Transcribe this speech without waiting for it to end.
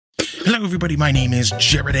Hello everybody, my name is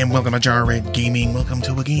Jared and welcome to Jared Gaming. Welcome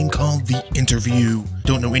to a game called The Interview.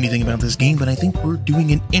 Don't know anything about this game, but I think we're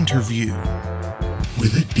doing an interview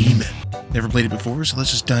with a demon. Never played it before, so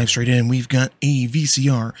let's just dive straight in. We've got a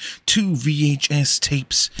VCR, 2 VHS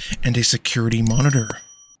tapes, and a security monitor.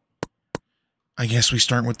 I guess we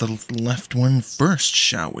start with the left one first,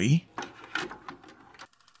 shall we?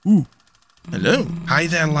 Ooh, hello. Hi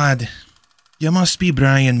there, lad. You must be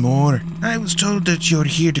Brian Moore. I was told that you're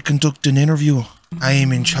here to conduct an interview. I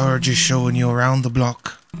am in charge of showing you around the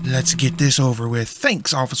block. Let's get this over with.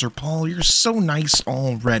 Thanks, Officer Paul. You're so nice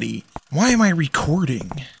already. Why am I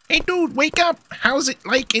recording? Hey dude, wake up! How's it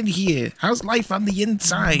like in here? How's life on the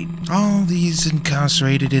inside? All these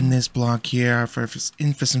incarcerated in this block here are for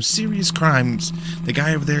some serious crimes. The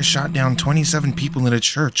guy over there shot down 27 people in a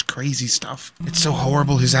church. Crazy stuff. It's so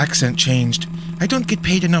horrible his accent changed. I don't get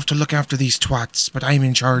paid enough to look after these twats, but I'm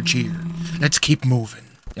in charge here. Let's keep moving.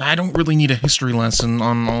 I don't really need a history lesson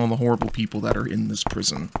on all the horrible people that are in this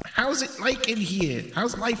prison. How's it like in here?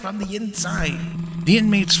 How's life on the inside? The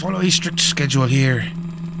inmates follow a strict schedule here.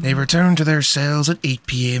 They return to their cells at 8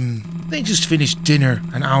 p.m. They just finished dinner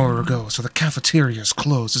an hour ago, so the cafeteria's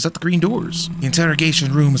closed. It's at the green doors. The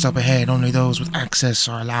interrogation room is up ahead. Only those with access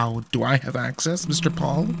are allowed. Do I have access, Mr.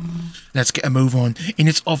 Paul? Let's get a move on. And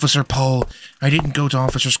it's Officer Paul. I didn't go to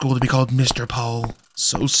officer school to be called Mr. Paul.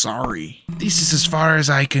 So sorry. This is as far as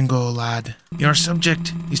I can go, lad. Your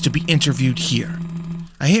subject is to be interviewed here.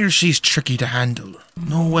 I hear she's tricky to handle.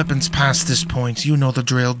 No weapons past this point. You know the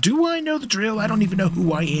drill. Do I know the drill? I don't even know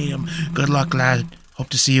who I am. Good luck, lad. Hope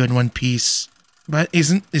to see you in one piece. But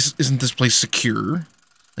isn't this place secure?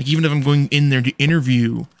 Like, even if I'm going in there to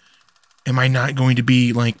interview, am I not going to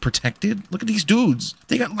be, like, protected? Look at these dudes.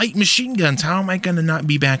 They got light machine guns. How am I gonna not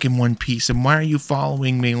be back in one piece? And why are you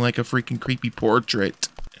following me like a freaking creepy portrait?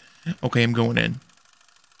 Okay, I'm going in.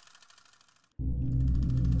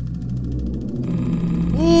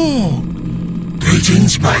 Oh!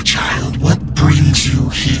 Greetings, my child. What brings you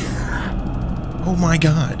here? Oh my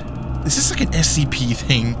god. Is this like an SCP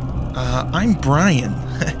thing? I'm Brian.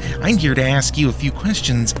 I'm here to ask you a few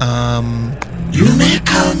questions. You may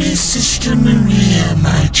call me Sister Maria,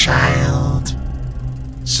 my child.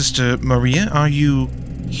 Sister Maria, are you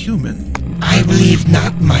human? I believe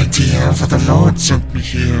not, my dear, for the Lord sent me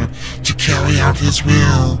here to carry out His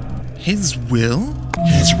will. His will?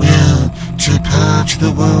 His will to purge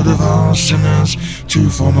the world of all sinners to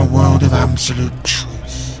form a world of absolute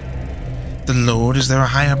truth. The Lord, is there a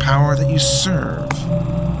higher power that you serve?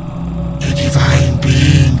 A divine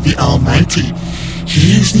being, the Almighty.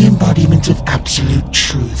 He is the embodiment of absolute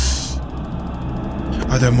truth.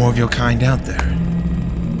 Are there more of your kind out there?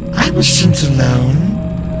 I was sent alone.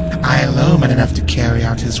 I alone am enough to carry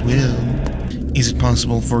out His will. Is it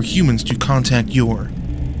possible for humans to contact your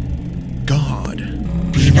God?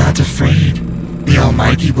 Be not afraid. The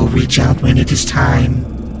Almighty will reach out when it is time.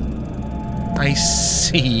 I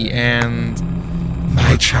see, and...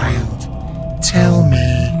 My child, tell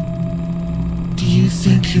me, do you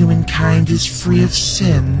think humankind is free of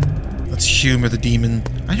sin? Let's humor the demon.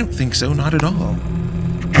 I don't think so, not at all.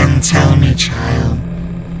 And tell me, child,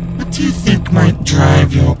 what do you think might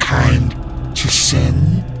drive your kind to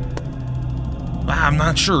sin? I'm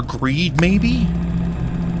not sure. Greed, maybe?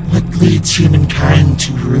 What leads humankind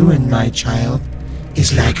to ruin, my child,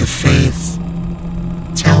 is lack of faith.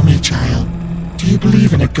 Tell me, child, do you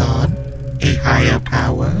believe in a god? A higher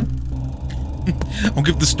power? I'll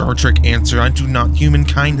give the Star Trek answer. I do not.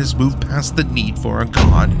 Humankind has moved past the need for a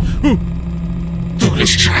god.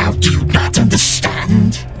 Foolish child, do you not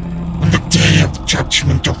understand? When the day of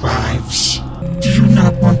judgment arrives, do you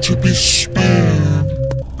not want to be spared?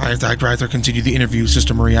 I'd rather continue the interview,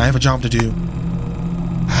 Sister Maria. I have a job to do.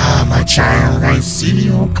 Ah, my child, I see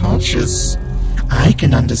you're cautious. I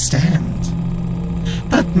can understand.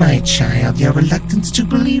 But, my child, your reluctance to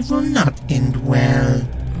believe will not end well.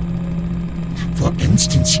 For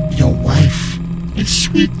instance, your wife, a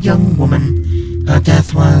sweet young woman, her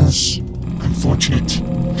death was unfortunate.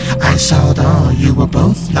 I saw it all. You were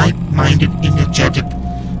both like-minded, energetic,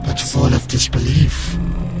 but full of disbelief.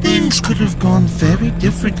 Things could have gone very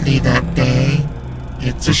differently that day.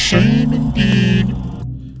 It's a shame indeed.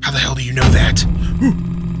 How the hell do you know that?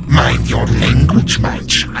 Mind your language, my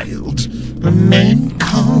child. Remain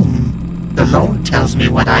calm. The Lord tells me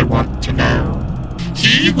what I want to know.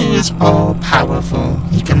 He who is all-powerful,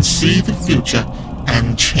 He can see the future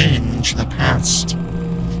and change the past.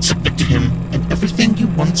 Submit to Him, and everything you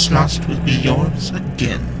once lost will be yours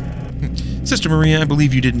again. Sister Maria, I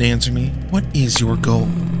believe you didn't answer me. What is your goal?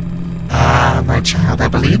 Ah, my child, I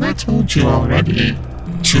believe I told you already.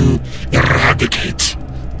 To eradicate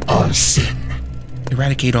all sin.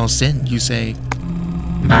 Eradicate all sin, you say?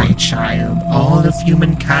 My child, all of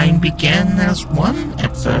humankind began as one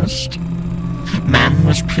at first. Man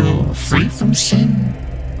was pure, free from sin.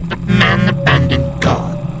 But man abandoned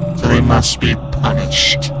God, so they must be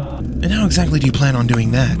punished. And how exactly do you plan on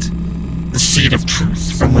doing that? The seed of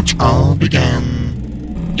truth from which all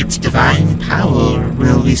began. Its divine power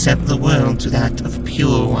will reset the world to that of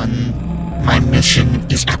pure one. My mission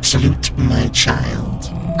is absolute, my child.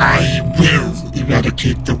 I will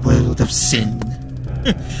eradicate the world of sin.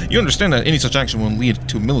 You understand that any such action will lead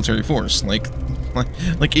to a military force, like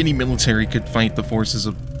any military could fight the forces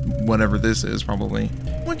of whatever this is, probably.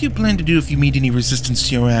 What do you plan to do if you meet any resistance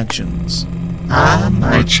to your actions? Ah,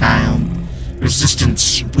 my child,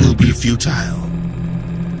 resistance will be futile.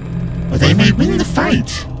 Or they may win the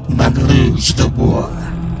fight, but lose the war.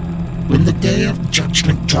 When the day of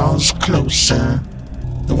judgment draws closer,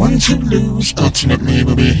 the ones who lose ultimately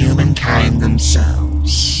will be humankind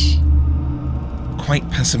themselves. Quite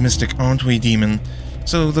pessimistic, aren't we, Demon?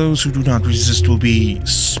 So those who do not resist will be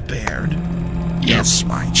spared. Yes,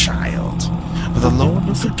 my child, for the Lord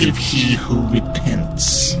will forgive he who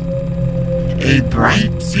repents. A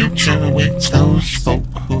bright future awaits those folk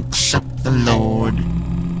who accept the Lord.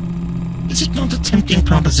 Is it not a tempting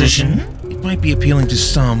proposition? It might be appealing to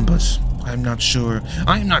some, but I'm not sure.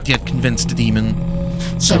 I am not yet convinced, Demon.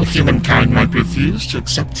 So humankind might refuse to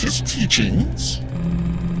accept his teachings?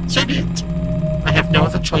 So be it. I have no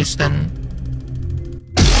other choice then.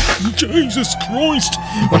 Jesus Christ!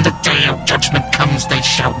 When the day of judgment comes, they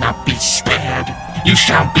shall not be spared. You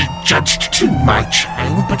shall be judged too, my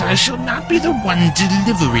child, but I shall not be the one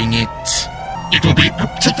delivering it. It will be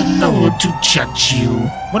up to the Lord to judge you.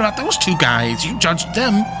 What about those two guys? You judged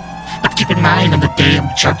them. But keep in mind, on the day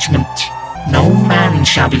of judgment, no man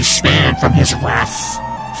shall be spared from his wrath.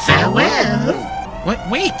 Farewell. What?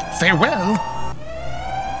 Wait, farewell?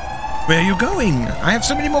 Where are you going? I have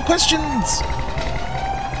so many more questions.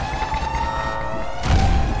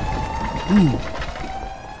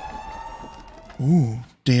 Ooh,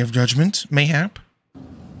 Day of Judgment, mayhap?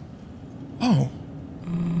 Oh.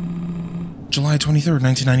 July 23rd,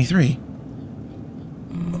 1993.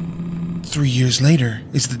 3 years later.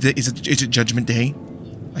 Is it Judgment Day?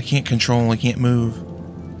 I can't control, I can't move.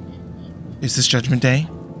 Is this Judgment Day?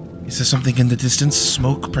 Is there something in the distance?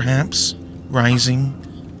 Smoke, perhaps? Rising?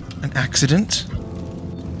 An accident?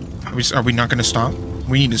 Are we not going to stop?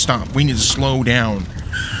 We need to stop. We need to slow down.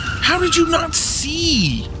 How did you not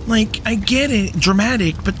see? Like, I get it,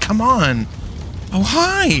 dramatic, but come on. Oh,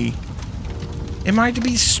 hi. Am I to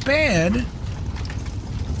be spared?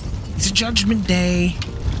 It's Judgment Day.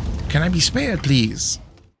 Can I be spared, please?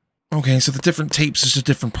 Okay, so the different tapes is the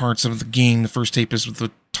different parts of the game. The first tape is with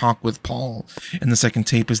the talk with Paul, and the second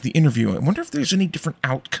tape is the interview. I wonder if there's any different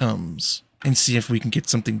outcomes, and see if we can get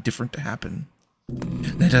something different to happen.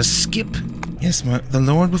 Let us skip. Yes, the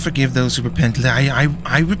Lord will forgive those who repent.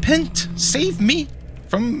 I repent. Save me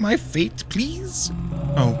from my fate, please.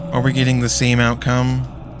 Oh, are we getting the same outcome?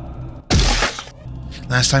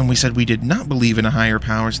 Last time we said we did not believe in a higher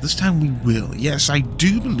power, so this time we will. Yes, I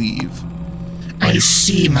do believe. I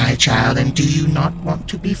see, my child, and do you not want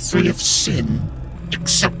to be free of sin?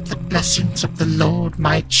 Accept the blessings of the Lord,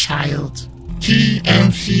 my child. He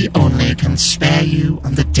and he only can spare you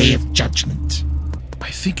on the day of judgment. I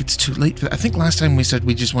think it's too late for that. I think last time we said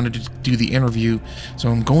we just wanted to do the interview, so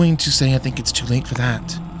I'm going to say I think it's too late for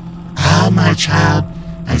that. Ah, my child,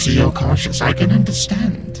 I see you're cautious. I can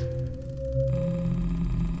understand.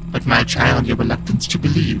 But my child, your reluctance to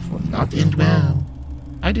believe will not end well.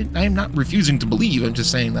 I am not refusing to believe. I'm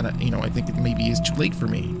just saying that, I think it maybe is too late for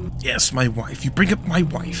me. Yes, my wife. You bring up my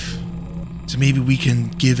wife. So maybe we can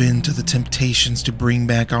give in to the temptations to bring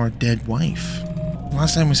back our dead wife.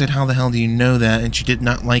 Last time we said, how the hell do you know that? And she did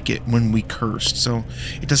not like it when we cursed. So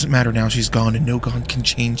it doesn't matter now. She's gone, and no God can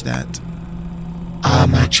change that. Ah,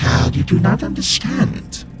 my child, you do not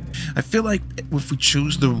understand. I feel like if we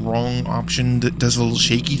choose the wrong option that does a little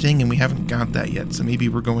shaky thing, and we haven't got that yet, so maybe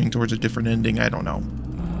we're going towards a different ending, I don't know.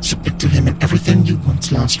 Submit to him and everything you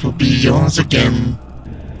once lost will be yours again.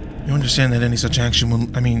 You understand that any such action will,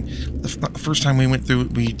 the first time we went through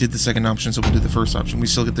it, we did the second option, so we'll do the first option. We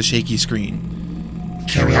still get the shaky screen.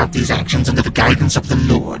 Carry out these actions under the guidance of the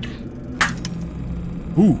Lord.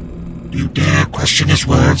 Ooh. Do you dare question his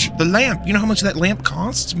words? The lamp! You know how much that lamp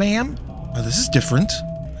costs, ma'am? Oh, this is different.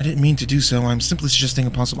 I didn't mean to do so. I'm simply suggesting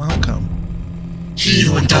a possible outcome. He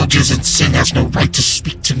who indulges in sin has no right to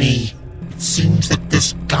speak to me. It seems that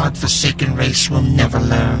this God-forsaken race will never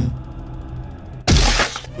learn.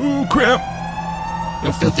 Oh, crap!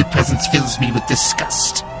 Your filthy presence fills me with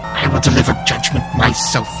disgust. I will deliver judgment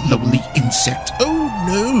myself, lowly insect. Oh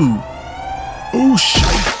no! Oh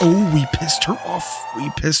shite! Oh, we pissed her off. We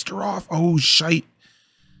pissed her off. Oh shite!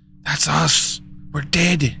 That's us. We're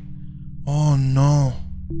dead. Oh no.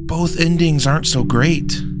 Both endings aren't so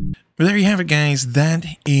great. But there you have it, guys. That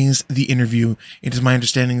is the interview. It is my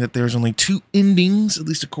understanding that there's only 2 endings, at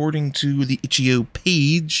least according to the Itch.io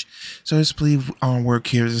page. So I just believe our work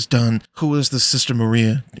here is done. Who is the Sister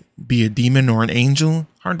Maria? Be a demon or an angel?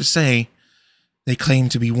 Hard to say. They claim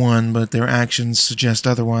to be one, but their actions suggest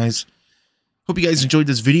otherwise. Hope you guys enjoyed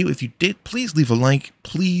this video. If you did, please leave a like.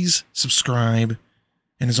 Please subscribe.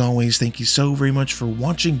 And as always, thank you so very much for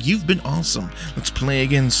watching. You've been awesome. Let's play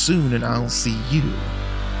again soon, and I'll see you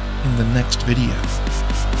in the next video.